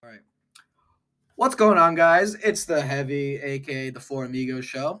What's going on, guys? It's the Heavy, aka the Four Amigos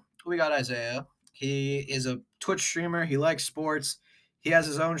show. We got Isaiah. He is a Twitch streamer. He likes sports. He has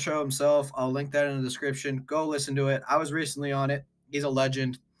his own show himself. I'll link that in the description. Go listen to it. I was recently on it. He's a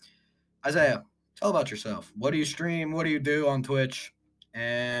legend. Isaiah, tell about yourself. What do you stream? What do you do on Twitch?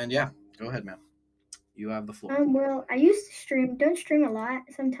 And yeah, go ahead, man. You have the floor. Well, I used to stream. Don't stream a lot.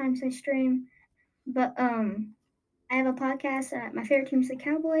 Sometimes I stream, but I have a podcast. My favorite team is the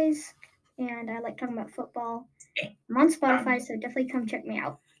Cowboys, and I like talking about football. I'm on Spotify, so definitely come check me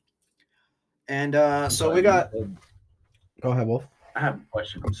out. And so we got. Go ahead, Wolf. I have a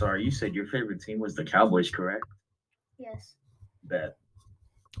question. I'm sorry. You said your favorite team was the Cowboys, correct? Yes. Bet.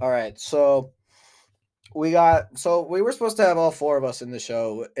 All right, so we were supposed to have all four of us in the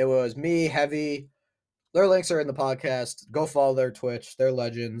show. It was me, Heavy. Their links are in the podcast. Go follow their Twitch. They're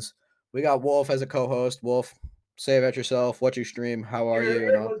legends. We got Wolf as a co-host. Wolf, say about yourself. What you stream? How are you?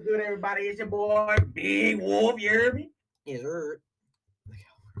 Hey, what's good, everybody? It's your boy, Big Wolf. You hear me? Yes, sir.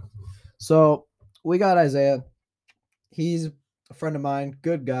 So we got Isaiah. He's a friend of mine.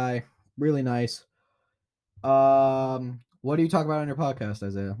 Good guy. Really nice. What do you talk about on your podcast,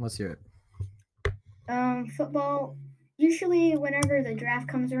 Isaiah? Let's hear it. Football. Usually, whenever the draft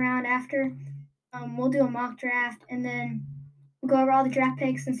comes around, after we'll do a mock draft and then go over all the draft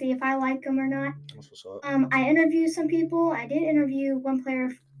picks and see if I like them or not. That's what's up. I interview some people. I did interview one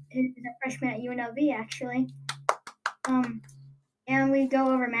player who's a freshman at UNLV, actually. And we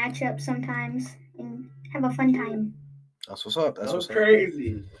go over matchups sometimes and have a fun time. That's what's up. That's what's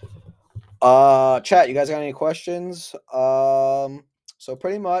crazy. Chat, you guys got any questions? So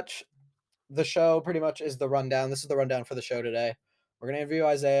pretty much the show is the rundown. This is the rundown for the show today. We're gonna interview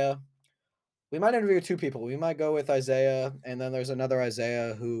Isaiah. We might interview two people. We might go with Isaiah, and then there's another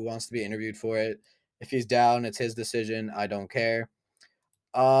Isaiah who wants to be interviewed for it. If he's down, it's his decision. I don't care.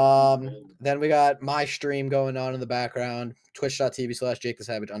 Then we got my stream going on in the background.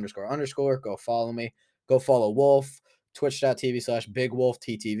 Twitch.tv/JakeTheSavage__. Go follow me. Go follow Wolf.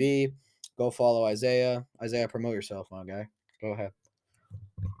 Twitch.tv/BigWolfTTV. Go follow Isaiah. Isaiah, promote yourself, my guy. Go ahead.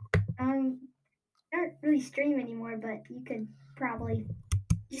 I don't really stream anymore, but you could probably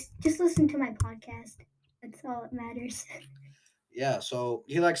just listen to my podcast. That's all that matters. Yeah, so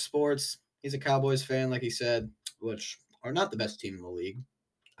he likes sports. He's a Cowboys fan, like he said, which are not the best team in the league.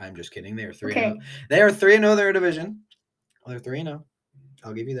 I'm just kidding. They are 3-0. Okay. They are 3-0 their division. They're 3-0.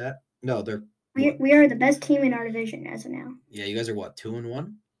 I'll give you that. No, they're we are the best team in our division as of now. Yeah, you guys are what,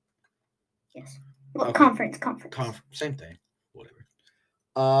 2-1? Yes. Well, Okay. Conference. Same thing. Whatever.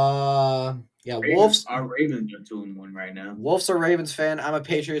 Yeah, Ravens, our Ravens are 2-1 right now. Wolf's a Ravens fan. I'm a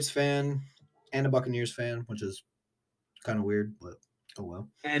Patriots fan and a Buccaneers fan, which is kind of weird, but oh well.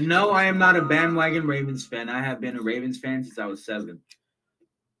 And no, I am not a bandwagon Ravens fan. I have been a Ravens fan since I was 7.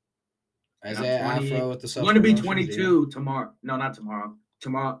 Isaiah Afro with the I'm going to be 22 tomorrow. No, not tomorrow.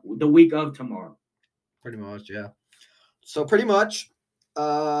 Tomorrow, the week of tomorrow. Pretty much, yeah. So pretty much,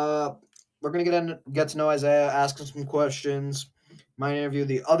 we're gonna get to know Isaiah, ask him some questions. Might interview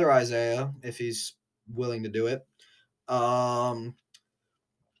the other Isaiah if he's willing to do it. Yeah,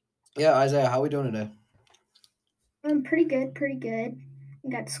 Isaiah, how are we doing today? Pretty good. I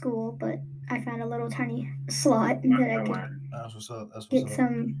got school, but I found a little tiny slot that I could That's what's up.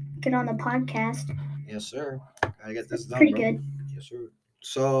 get on the podcast. Yes, sir. Gotta get this done. Pretty bro. good. Yes, sir.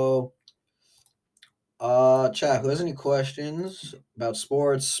 So, chat, who has any questions about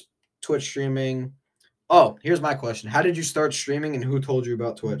sports, Twitch streaming? Oh, here's my question. How did you start streaming and who told you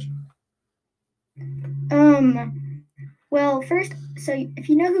about Twitch? Well, first, so if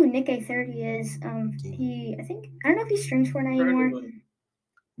you know who Nick A30 is, I don't know if he streams Fortnite anymore,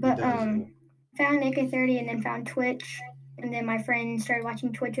 but found Nick A30 and then found Twitch, and then my friend started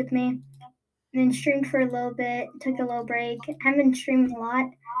watching Twitch with me, and then streamed for a little bit, took a little break. Haven't been streaming a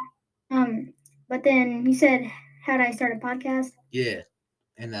lot, but then he said, "How did I start a podcast?" Yeah,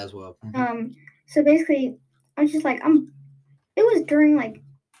 and that as well. So basically, I was just like, it wasn't during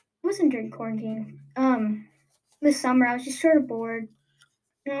quarantine. This summer, I was just sort of bored.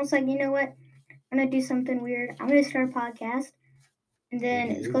 And I was like, you know what? I'm going to do something weird. I'm going to start a podcast. And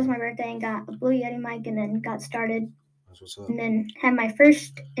then it was close to my birthday and got a Blue Yeti mic and then got started. That's what's up. And then had my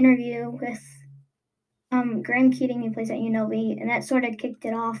first interview with Graham Keating, who plays at UNLV. And that sort of kicked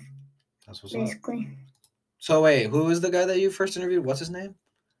it off. That's what's basically. Up. So wait, who is the guy that you first interviewed? What's his name?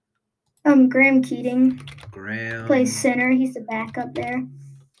 Graham Keating. Graham. Plays center. He's the backup there.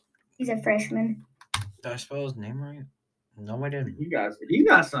 He's a freshman. Did I spell his name right? No, I didn't. He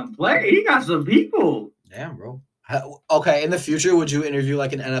got some play. He got some people. Damn, bro. Okay, in the future, would you interview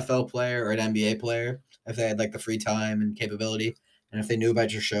like an NFL player or an NBA player if they had like the free time and capability, and if they knew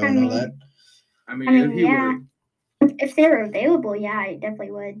about your show and all that? I mean if you yeah. would. If they were available, yeah, I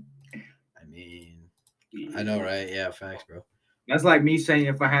definitely would. I mean, I know, right? Yeah, facts, bro. That's like me saying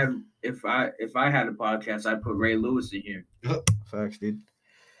if I had a podcast, I'd put Ray Lewis in here. Facts, dude.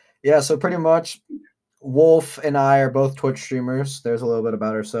 Yeah, so pretty much Wolf and I are both Twitch streamers. There's a little bit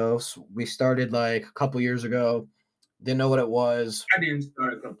about ourselves. We started like a couple years ago. Didn't know what it was. I didn't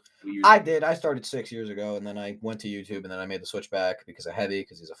start a couple years I ago. did. I started 6 years ago, and then I went to YouTube, and then I made the switch back because of Heavy,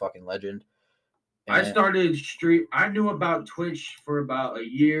 because he's a fucking legend. I started I knew about Twitch for about a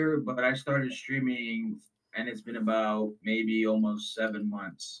year, but I started streaming, and it's been about maybe almost 7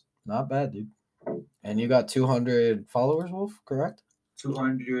 months. Not bad, dude. And you got 200 followers, Wolf, correct?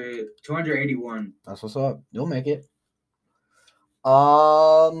 281. That's what's up. You'll make it.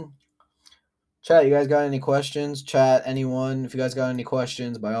 Chat, you guys got any questions? Chat, anyone, if you guys got any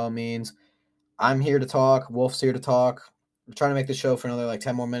questions, by all means. I'm here to talk. Wolf's here to talk. We're trying to make the show for another like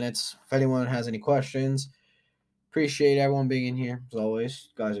 10 more minutes. If anyone has any questions, appreciate everyone being in here. As always,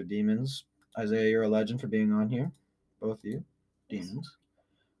 you guys are demons. Isaiah, you're a legend for being on here. Both of you. Demons.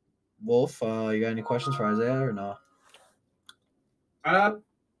 Wolf, you got any questions for Isaiah or no?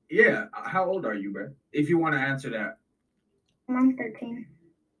 Yeah. How old are you, bro? If you want to answer that. I'm 13.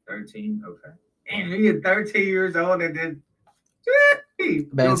 13? Okay. And you're 13 years old and then you're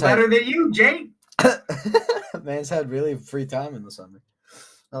Man's better than you, Jake. Man's had really free time in the summer.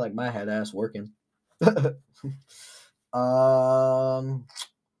 Not like my head ass working.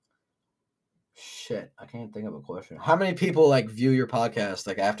 Shit, I can't think of a question. How many people like view your podcast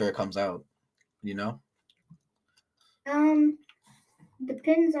like after it comes out? You know?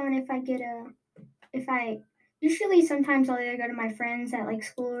 Depends on if I usually sometimes I'll either go to my friends at like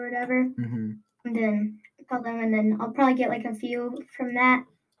school or whatever, and then tell them, and then I'll probably get like a few from that,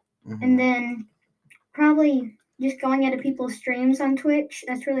 and then probably just going into people's streams on Twitch.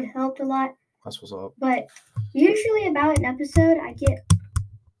 That's really helped a lot. That's what's up. But usually about an episode, I get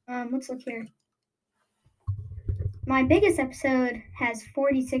let's look here. My biggest episode has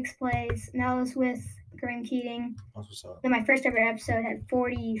 46 plays, and that was with Graham Keating. That's what's up. Then my first ever episode had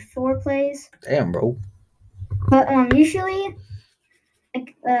 44 plays. Damn, bro. But usually,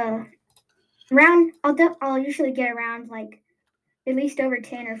 like around, I'll usually get around like at least over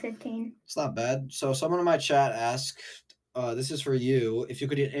 10 or 15. It's not bad. So someone in my chat asked, this is for you. If you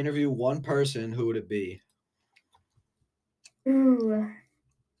could interview one person, who would it be? Ooh,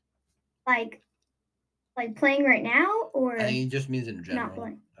 like playing right now, or I think it just means in general. not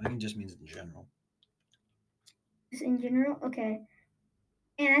playing. I think it just means in general. Just in general, okay.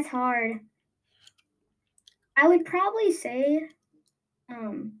 Man, that's hard. I would probably say,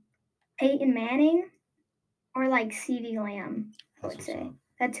 Peyton Manning, or like C.D. Lamb. I would say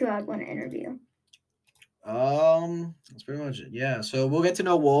that's who I'd want to interview. That's pretty much it. Yeah. So we'll get to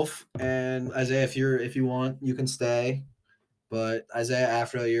know Wolf and Isaiah. If you want, you can stay. But Isaiah,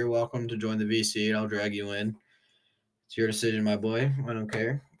 after you're welcome to join the VC, and I'll drag you in. It's your decision, my boy. I don't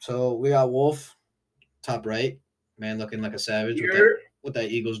care. So we got Wolf, top right, man, looking like a savage with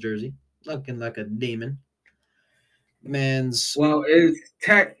that Eagles jersey, looking like a demon. It's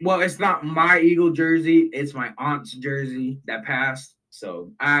not my Eagle jersey. It's my aunt's jersey that passed.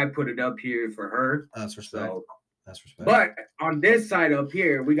 So I put it up here for her. That's respect. That's respect. But on this side up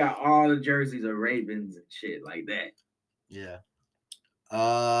here, we got all the jerseys of Ravens and shit like that. Yeah.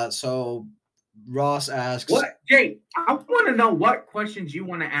 So Ross asks, "What, Jake? I want to know what questions you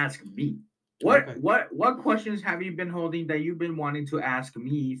want to ask me. What questions have you been holding that you've been wanting to ask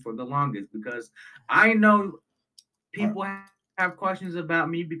me for the longest? Because I know people have questions about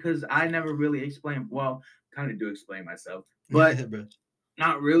me because I never really explain. Well, kind of do explain myself, but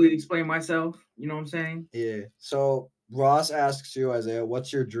not really explain myself. You know what I'm saying? Yeah. So Ross asks you, Isaiah,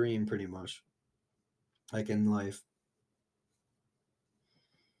 what's your dream, pretty much, like in life?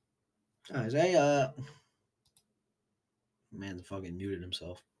 Isaiah, man's fucking muted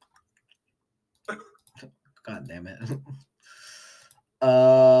himself. God damn it.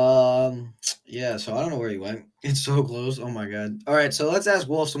 Yeah, so I don't know where he went. It's so close. Oh my god. All right, so let's ask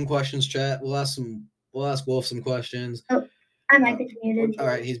Wolf some questions, chat. We'll ask Wolf some questions. Oh, I might be muted. All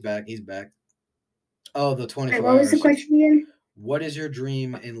right, he's back. Oh, the 24 hours. What was the question again? What is your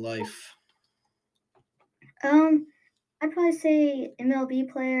dream in life? I'd probably say MLB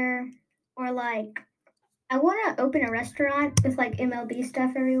player, or like I want to open a restaurant with like MLB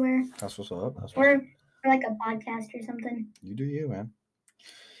stuff everywhere. That's what's up. Or like a podcast or something. You do you, man.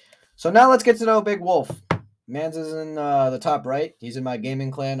 So now let's get to know Big Wolf. Mans is in the top right. He's in my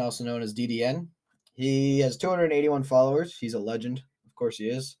gaming clan, also known as DDN. He has 281 followers. He's a legend. Of course he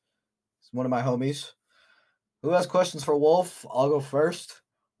is. He's one of my homies. Who has questions for Wolf? I'll go first.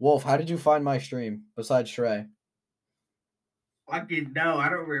 Wolf, how did you find my stream besides Shrey? Fucking no, I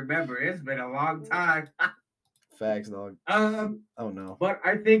don't remember. It's been a long time. Facts, dog. Oh no. But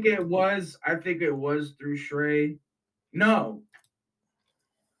I think it was through Shrey. No.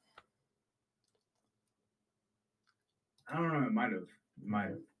 I don't know. It might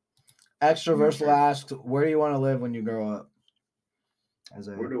have. Extraversal asks, where do you want to live when you grow up?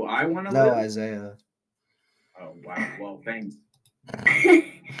 Isaiah. Where do I want to live? No, Isaiah. Oh wow. Well, thanks.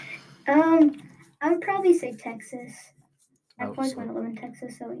 I would probably say Texas. I've always wanted to live in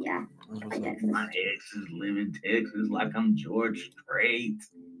Texas, so yeah. Like Texas. My ex is live in Texas like I'm George Strait.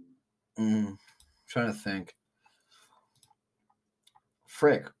 Trying to think.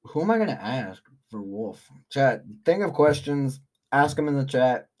 Frick, who am I gonna ask for Wolf? Chat, think of questions, ask them in the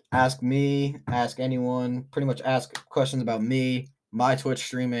chat, ask me, ask anyone, pretty much ask questions about me, my Twitch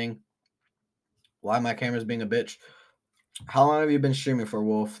streaming, why my camera's being a bitch. How long have you been streaming for,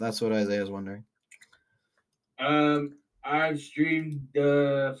 Wolf? That's what Isaiah's wondering. I've streamed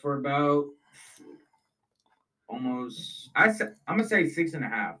for about almost I'm gonna say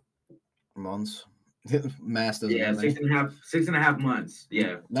 6.5 months. Mass doesn't. Yeah, 6.5 months.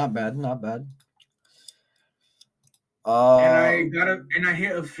 Yeah, not bad. And I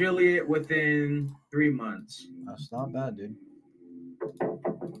hit affiliate within 3 months. That's not bad, dude.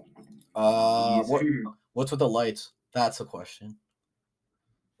 Yes, what's with the lights? That's a question.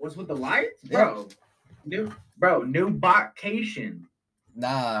 What's with the lights, bro? Yeah. New botcation.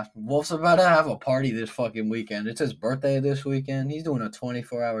 Nah, Wolf's about to have a party this fucking weekend. It's his birthday this weekend. He's doing a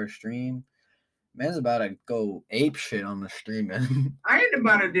 24-hour stream. Man's about to go ape shit on the stream, man. I ain't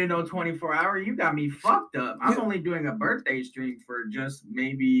about to do no 24-hour. You got me fucked up. I'm only doing a birthday stream for just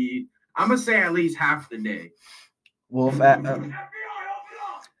maybe, I'm going to say at least half the day. Wolf, not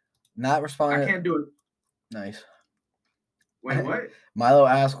responding. I can't do it. Nice. Wait, what? Milo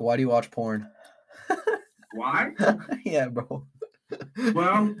asked, why do you watch porn? Why? Yeah, bro.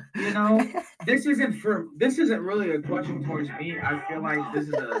 Well, this isn't really a question towards me. I feel like this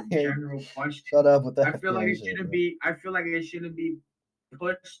is a general question. Shut up with that. I feel like it shouldn't be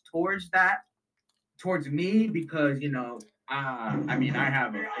pushed towards me because I mean I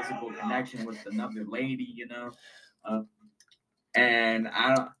have a physical connection with another lady, and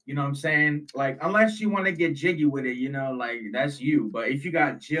I don't, what I'm saying? Like, unless you want to get jiggy with it, like that's you. But if you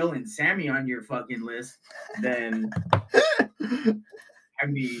got Jill and Sammy on your fucking list, then I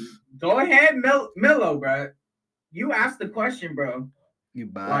mean, go ahead, Milo, bro. You asked the question, bro. You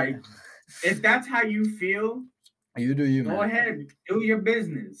buy. Like, if that's how you feel, you do you. Go ahead, do your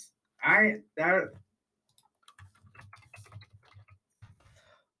business. Anyone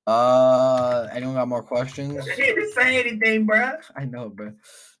got more questions? You didn't even say anything, bro. I know, bro.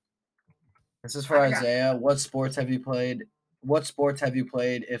 This is for Isaiah. What sports have you played?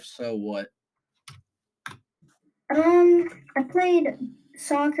 If so, what? I played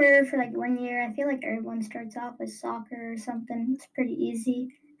soccer for like 1 year. I feel like everyone starts off with soccer or something. It's pretty easy.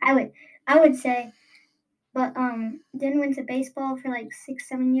 I would say. But then went to baseball for like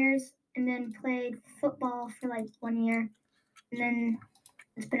 6-7 years and then played football for like 1 year. And then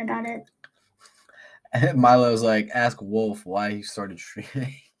that's been about it. Milo's like, ask Wolf why he started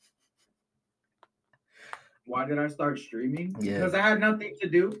streaming. Why did I start streaming? Yeah. Because I had nothing to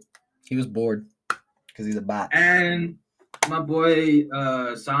do. He was bored. Because he's a bot. And my boy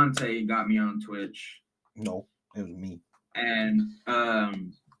Sante got me on Twitch. No, it was me. And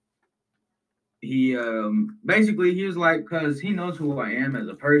he basically he was like, because he knows who I am as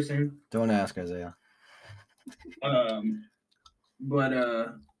a person. Don't ask Isaiah. But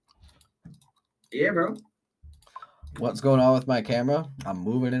yeah, bro. What's going on with my camera? I'm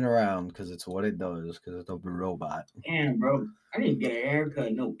moving it around because it's what it does, because it's a robot. Damn, bro. I didn't get a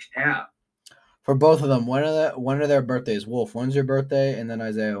haircut, no cap. For both of them, when are their birthdays? Wolf, when's your birthday? And then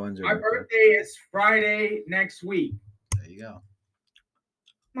Isaiah, when's your birthday? My birthday is Friday next week. There you go.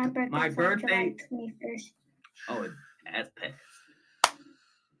 My birthday. July 21st. Oh, that's past.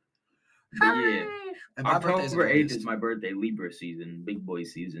 Yeah. October 8th is my birthday, Libra season, big boy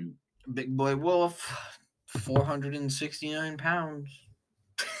season. Big boy Wolf, 469 pounds.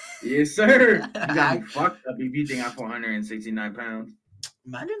 Yes, sir. You got me fucked up if you think I'm 469 pounds.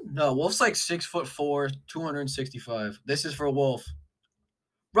 Imagine. No, Wolf's like 6'4", 265. This is for Wolf.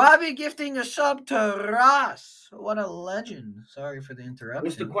 Robbie gifting a sub to Ross. What a legend. Sorry for the interruption.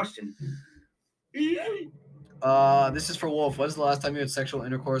 What's the question? This is for Wolf. When's the last time you had sexual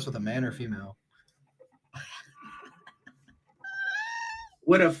intercourse with a man or female?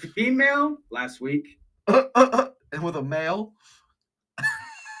 With a female? Last week. And with a male?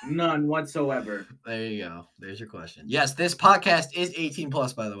 None whatsoever. There you go. There's your question. Yes, this podcast is 18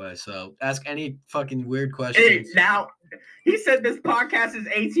 plus, by the way. So ask any fucking weird questions. Hey, now he said this podcast is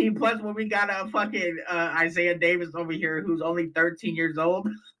 18 plus when we got a fucking Isaiah Davis over here who's only 13 years old.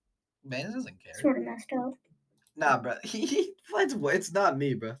 Man, this doesn't care. Sort of messed up. Nah, bro. It's not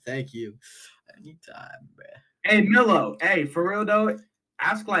me, bro. Thank you. Anytime, bro. Hey, Milo. Hey, for real though,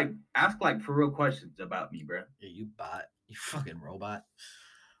 ask like for real questions about me, bro. Yeah, you bot. You fucking robot.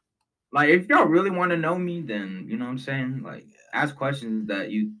 Like, if y'all really want to know me, then you know what I'm saying. Like, ask questions that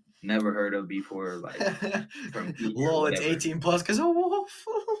you never heard of before. Like, from lol, it's 18 plus because of wolf.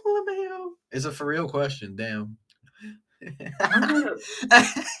 It's a for real question. Damn.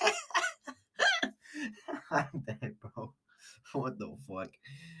 I'm dead, bro. What the fuck?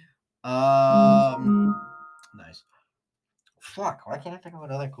 Nice. Fuck. Why can't I think of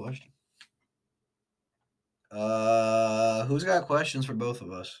another question? Who's got questions for both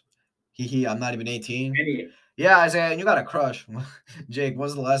of us? I'm not even 18. Yeah, Isaiah, you got a crush. Jake,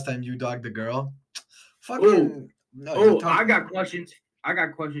 when's the last time you dogged a girl? Fucking. I got questions. I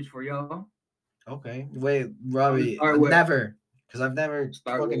got questions for y'all. Okay. Wait, Robbie. Never. Because I've never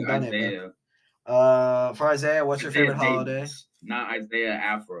fucking done Isaiah. It. Bro. For Isaiah, what's your favorite holiday? Not Isaiah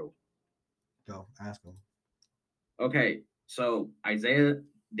Afro. Go, ask him. Okay, so Isaiah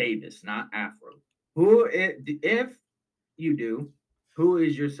Davis, not Afro. Who, if you do, who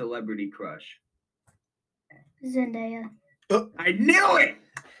is your celebrity crush? Zendaya. I knew it.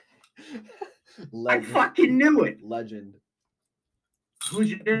 Legend. I fucking knew it. Legend.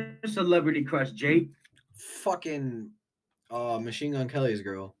 Who's your celebrity crush, Jake? Fucking Machine Gun Kelly's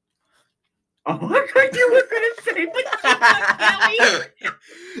girl. Oh, I thought you were gonna say Machine Gun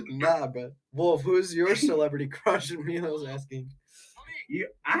Kelly. Nah, bro. Wolf, who's your celebrity crush? Milo's asking.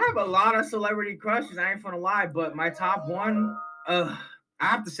 I have a lot of celebrity crushes. I ain't gonna lie, but my top one, I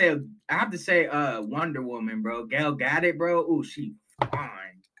have to say, Wonder Woman, bro. Gal Gadot, bro. Ooh, she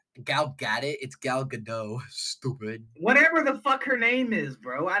fine. Gal Gadot? It's Gal Gadot. Stupid. Whatever the fuck her name is,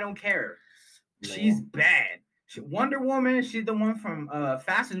 bro. I don't care. No. She's bad. Wonder Woman. She's the one from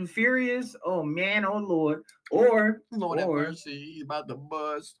Fast and Furious. Oh man, oh lord. Or Lord have mercy, he's about to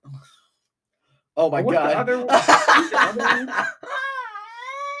bust. Oh my god. The other one?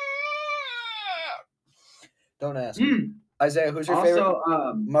 Don't ask me. Isaiah, who's your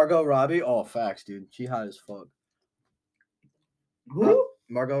favorite? Margot Robbie. Oh, facts, dude. She hot as fuck. Who?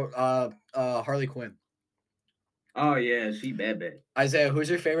 Margot. Harley Quinn. Oh yeah, she bad. Isaiah, who's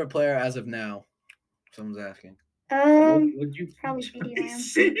your favorite player as of now? Someone's asking. Would you probably CeeDee Lamb?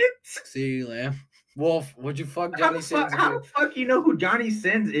 CeeDee Lamb. Wolf, would you fuck Johnny Sins? How the fuck you know who Johnny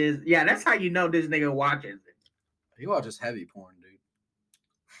Sins is? Yeah, that's how you know this nigga watches it. He watches heavy porn, dude.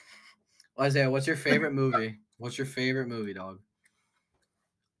 Isaiah, what's your favorite movie? What's your favorite movie, dog?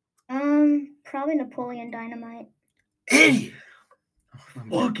 Probably Napoleon Dynamite. Idiot.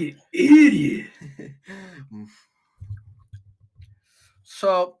 Fucking idiot.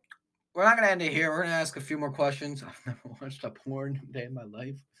 So, we're not gonna end it here. We're gonna ask a few more questions. I've never watched a porn day in my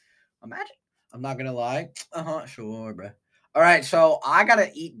life. Imagine. I'm not gonna lie. Sure, bro. All right, so I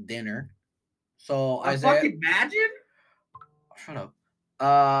gotta eat dinner. So Isaiah, fucking imagine. Shut up.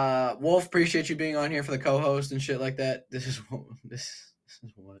 Wolf, appreciate you being on here for the co-host and shit like that. This is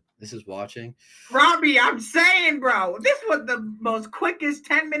watching. Robbie, I'm saying, bro, this was the most quickest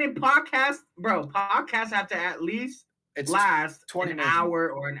 10-minute podcast, bro. Podcasts have to at least last 20 minutes.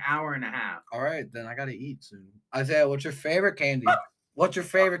 Hour or an hour and a half. All right, then I gotta eat soon. Isaiah, what's your favorite candy? What's your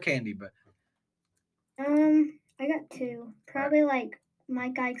favorite candy, bro? I got two. Probably like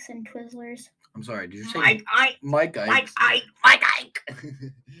Mike Ike's and Twizzlers. I'm sorry, did you say Mike Ike? Mike Ike. Mike Ike.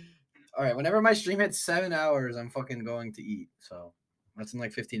 All right, whenever my stream hits 7 hours, I'm fucking going to eat. So that's in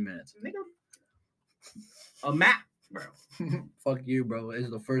like 15 minutes. A map, bro. Fuck you, bro.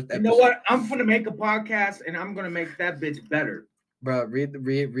 It's the first episode. You know what? I'm gonna make a podcast and I'm gonna make that bitch better. Bro, read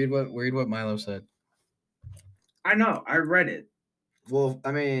what Milo said. I know, I read it. Well,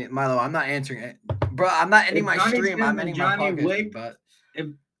 I mean, Milo, I'm not answering it. Bro, I'm not ending my stream. I'm ending my podcast. Wick, but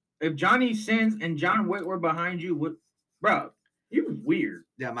if Johnny Sins and John Wick were behind you, bro, you was weird.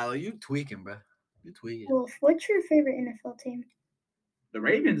 Yeah, Milo, you tweaking, bro. You tweaking. Wolf, what's your favorite NFL team? The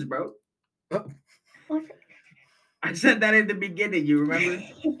Ravens, bro. Oh. I said that in the beginning. You remember?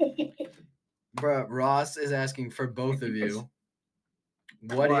 Bro, Ross is asking for both of you.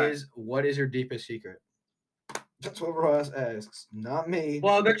 What is your deepest secret? That's what Ross asks, not me.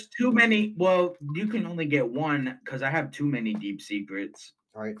 Well, there's too many. Well, you can only get one because I have too many deep secrets.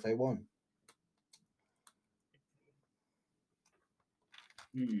 All right, say one.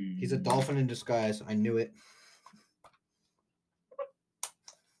 He's a dolphin in disguise. I knew it.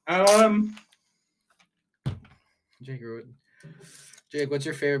 Jake, what's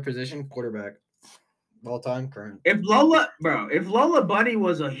your favorite position? Quarterback. All time, current. If Lola Bunny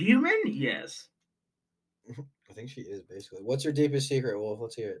was a human, yes. I think she is basically. What's your deepest secret, Wolf?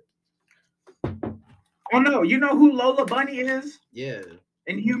 Let's hear it. Oh no, you know who Lola Bunny is? Yeah.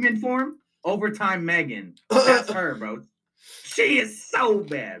 In human form? Overtime Megan. That's her, bro. She is so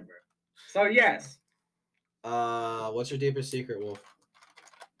bad, bro. So yes. What's your deepest secret, Wolf?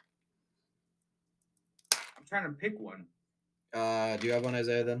 I'm trying to pick one. Do you have one,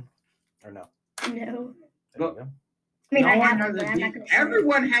 Isaiah, then? Or no? No. Go. I mean,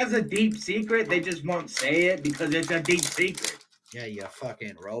 everyone has a deep secret. They just won't say it because it's a deep secret. Yeah, you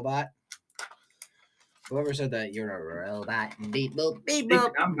fucking robot. Whoever said that, you're a robot. Beep boop, beep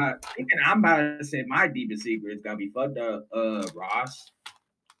boop. I'm about to say my deepest secret is gotta be fucked up, Ross.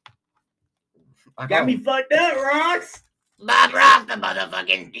 Got me fucked up, Ross. Bob Ross, the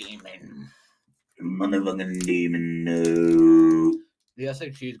motherfucking demon. Motherfucking demon, no. Yeah,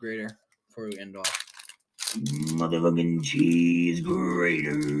 say cheese grater before we end off. Motherfucking cheese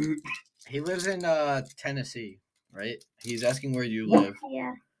grater. He lives in Tennessee, right? He's asking where you live.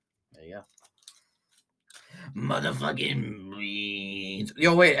 Yeah. There you go. Motherfucking beans.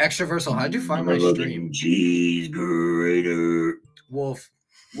 Yo, wait, Extraversal, how'd you find my stream? Cheese grater. Wolf.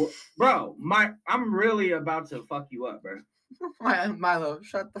 Bro, I'm really about to fuck you up, bro. Milo,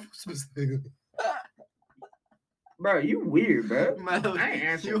 shut the fuck. Bro, you weird, bro. Milo, I ain't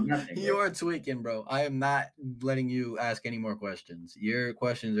answering nothing. You are tweaking, bro. I am not letting you ask any more questions. Your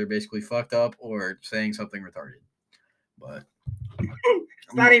questions are basically fucked up or saying something retarded. But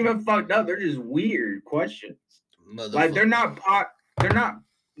it's not even fucked up. They're just weird questions. Like they're not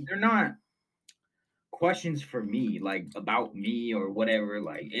questions for me, like about me or whatever.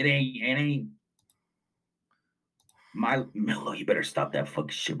 Like it ain't. Milo, you better stop that fucking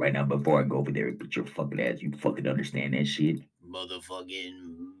shit right now before I go over there and put your fucking ass. You fucking understand that shit?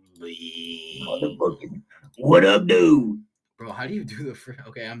 Motherfucking. What up, dude? Bro, how do you do the?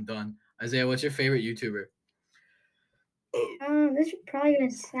 Okay, I'm done. Isaiah, what's your favorite YouTuber? This is probably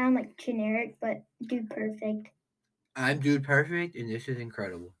gonna sound like generic, but Dude Perfect. I'm Dude Perfect, and this is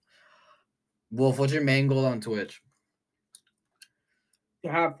incredible. Wolf, what's your main goal on Twitch?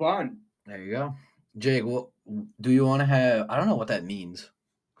 To have fun. There you go. Jake, do you want to have? I don't know what that means.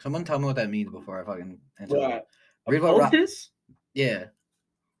 Someone tell me what that means before I fucking answer. What? A coitus? Yeah.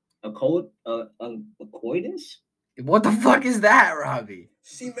 A coitus? What the fuck is that, Robbie?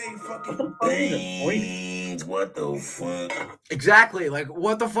 She made fucking beans. What the fuck? Exactly. Like,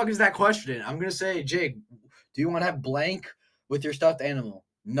 what the fuck is that question? I'm gonna say, Jake, do you want to have blank with your stuffed animal?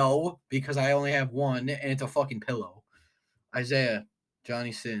 No, because I only have one, and it's a fucking pillow. Isaiah,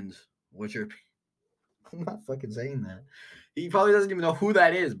 Johnny Sins, what's your? I'm not fucking saying that. He probably doesn't even know who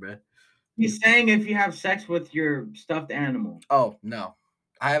that is, bro. He's saying if you have sex with your stuffed animal. Oh no,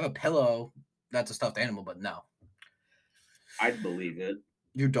 I have a pillow that's a stuffed animal, but no. I'd believe it.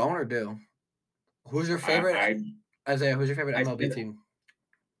 You don't or do? Who's your favorite? Isaiah, who's your favorite MLB team?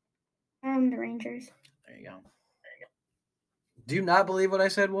 The Rangers. There you go. Do you not believe what I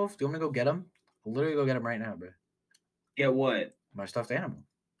said, Wolf? Do you want me to go get him? I'll literally go get him right now, bro. Get what? My stuffed animal.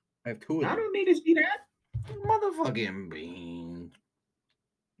 I have two of them. I don't need to see that. Motherfucking beans.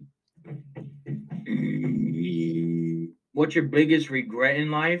 What's your biggest regret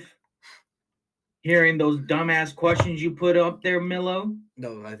in life? Hearing those dumbass questions you put up there, Milo?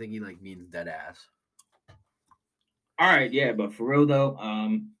 No, I think he means dead ass. All right, yeah, but for real though,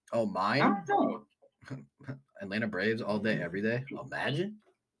 oh, mine? I don't know. Atlanta Braves all day, every day. Imagine.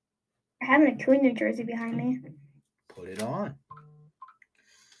 I have an Acuna jersey behind me. Put it on.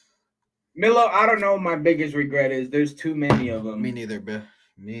 Milo, I don't know what my biggest regret is. There's too many of them. Me neither, bruh.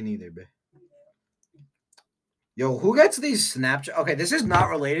 Yo, who gets these Snapchat? Okay, this is not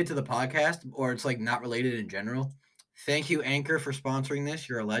related to the podcast, or it's not related in general. Thank you, Anchor, for sponsoring this.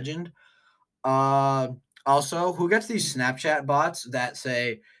 You're a legend. Also, who gets these Snapchat bots that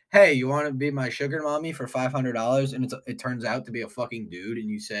say, hey, you want to be my sugar mommy for $500? And it turns out to be a fucking dude. And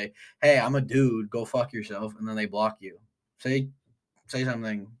you say, hey, I'm a dude. Go fuck yourself. And then they block you. Say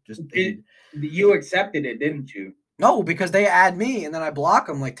something. You accepted it, didn't you? No, because they add me. And then I block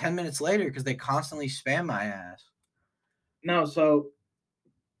them 10 minutes later because they constantly spam my ass. No, so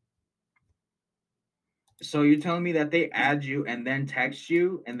you're telling me that they add you and then text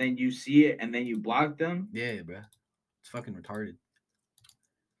you and then you see it and then you block them? Yeah, bro. It's fucking retarded.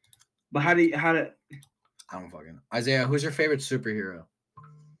 But how do I don't fucking know. Isaiah, who's your favorite superhero?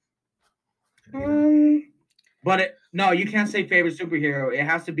 But no, you can't say favorite superhero. It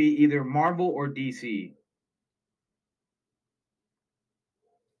has to be either Marvel or DC.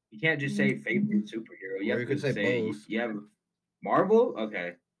 You can't just say favorite superhero. You Or have you could to say both. You have Marvel.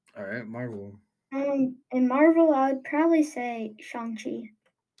 Okay. All right, Marvel. In Marvel, I would probably say Shang-Chi.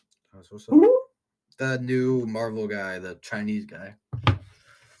 That's what's up. The new Marvel guy, the Chinese guy.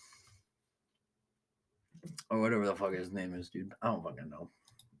 Or whatever the fuck his name is, dude. I don't fucking know.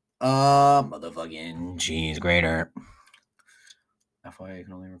 Motherfucking cheese grater. FYI, you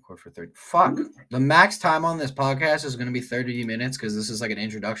can only record for 30. Fuck. The max time on this podcast is going to be 30 minutes because this is like an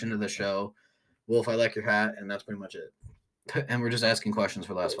introduction to the show. Wolf, I like your hat, and that's pretty much it. And we're just asking questions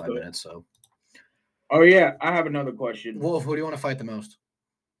for the last 5 minutes, so. Oh, yeah. I have another question. Wolf, who do you want to fight the most?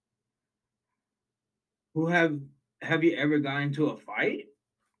 Who have you ever gotten into a fight?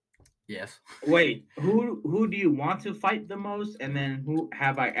 Yes. Wait, who do you want to fight the most? And then who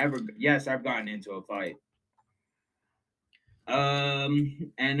have I ever? Yes, I've gotten into a fight.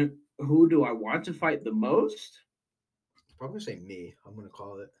 And who do I want to fight the most? Probably say me. I'm gonna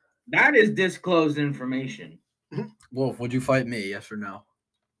call it. That is disclosed information. Wolf, would you fight me? Yes or no?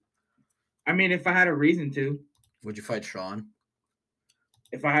 I mean, if I had a reason to. Would you fight Sean?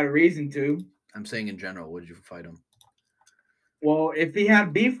 If I had a reason to. I'm saying in general, would you fight him? Well, if he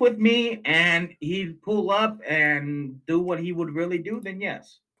had beef with me and he'd pull up and do what he would really do, then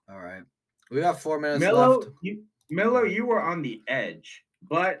yes. All right. We got 4 minutes left. Miller, you were on the edge,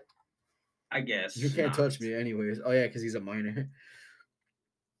 but I guess you can't touch me anyways. Oh yeah, because he's a minor.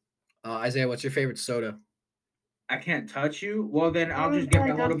 Isaiah, what's your favorite soda? I can't touch you. Well, then I'll just get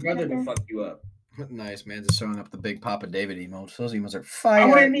my little brother to fuck you up. Nice, man. Just showing up the big Papa David emotes. Those emotes are fire. I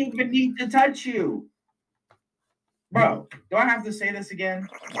wouldn't even need to touch you. Bro, do I have to say this again?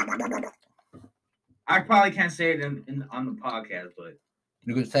 I probably can't say it on the podcast, but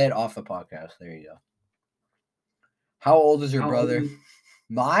you can say it off the podcast. There you go. How old is your brother?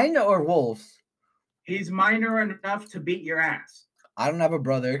 Mine or Wolf's? He's minor enough to beat your ass. I don't have a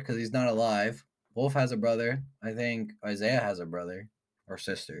brother because he's not alive. Wolf has a brother. I think Isaiah has a brother or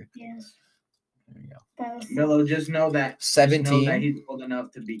sister. Yes. There you go. Milo, just know that 17. Just know that he's old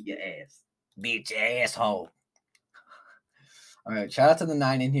enough to beat your ass. Beat your asshole. All right, shout out to the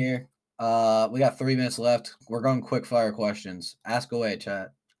 9 in here. We got 3 minutes left. We're going quick fire questions. Ask away,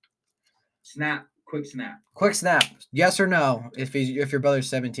 chat. Quick snap. Quick snap. Yes or no? If your brother's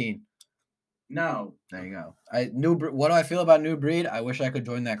 17. No. There you go. What do I feel about New Breed? I wish I could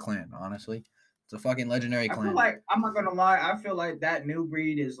join that clan. Honestly, it's a fucking legendary clan. I feel like I'm not gonna lie. I feel like that New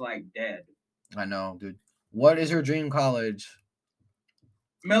Breed is like dead. I know, dude. What is your dream college?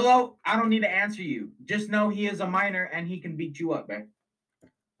 Milo, I don't need to answer you. Just know he is a minor and he can beat you up, man.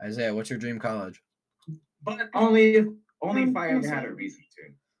 Isaiah, what's your dream college? But only if I ever had a reason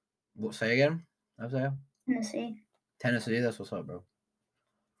to. What, say again, Isaiah? Tennessee, that's what's up, bro.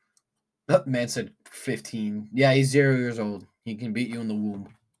 That man said 15. Yeah, he's 0 years old. He can beat you in the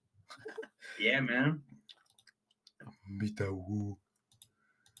womb. Yeah, man. Beat that womb.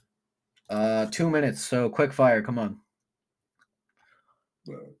 2 minutes, so quick fire. Come on.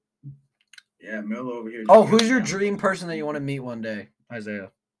 Yeah, Milo over here. Oh, who's your dream person that you want to meet one day,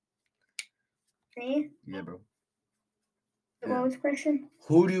 Isaiah? Me? Yeah, bro. What was the question?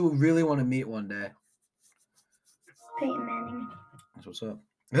 Who do you really want to meet one day? Peyton Manning. That's what's up.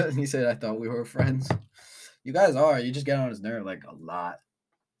 He said, I thought we were friends. You guys are. You just get on his nerve like a lot.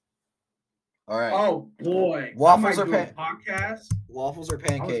 All right. Oh, boy. Waffles or podcast? Waffles or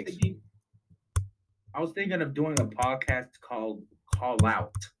pancakes? I was thinking of doing a podcast called Call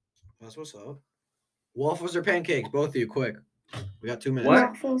Out. That's what's up. Waffles or pancakes? Both of you, quick. We got 2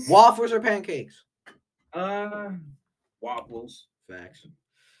 minutes. What? Waffles or pancakes? Waffles. Facts.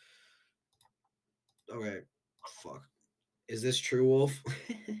 Okay. Fuck. Is this true, Wolf?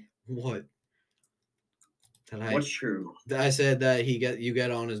 What? What's true? I said that you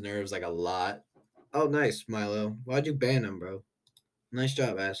get on his nerves like a lot. Oh, nice, Milo. Why'd you ban him, bro? Nice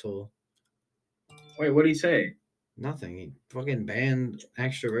job, asshole. Wait, what'd he say? Nothing. He fucking banned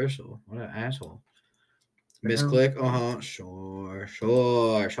Extraversal. What an asshole. Misclick? Sure.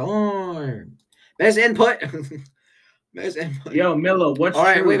 Best input. Best input. Yo, Milo, what's all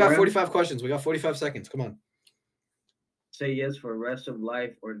right? true, We got bro? 45 questions. We got 45 seconds. Come on. Say yes for the rest of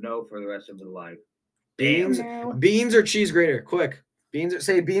life or no for the rest of the life. Beans, No. beans or cheese grater? Quick.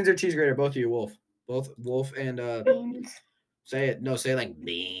 Say beans or cheese grater. Both of you, Wolf. Both Wolf and Beans. Say it. No, say it like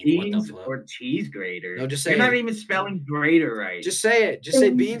beans. Beans or cheese grater. No, just say You're it. not even spelling grater right. Just say it. Just say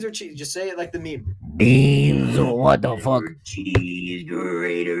beans or cheese. Just say it like the meme. Beans, what the fuck? Cheese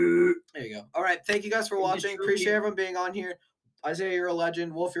grater. There you go. All right. Thank you guys for watching. Appreciate everyone being on here. Isaiah, you're a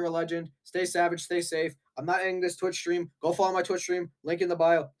legend. Wolf, you're a legend. Stay savage. Stay safe. I'm not ending this Twitch stream. Go follow my Twitch stream. Link in the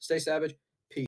bio. Stay savage.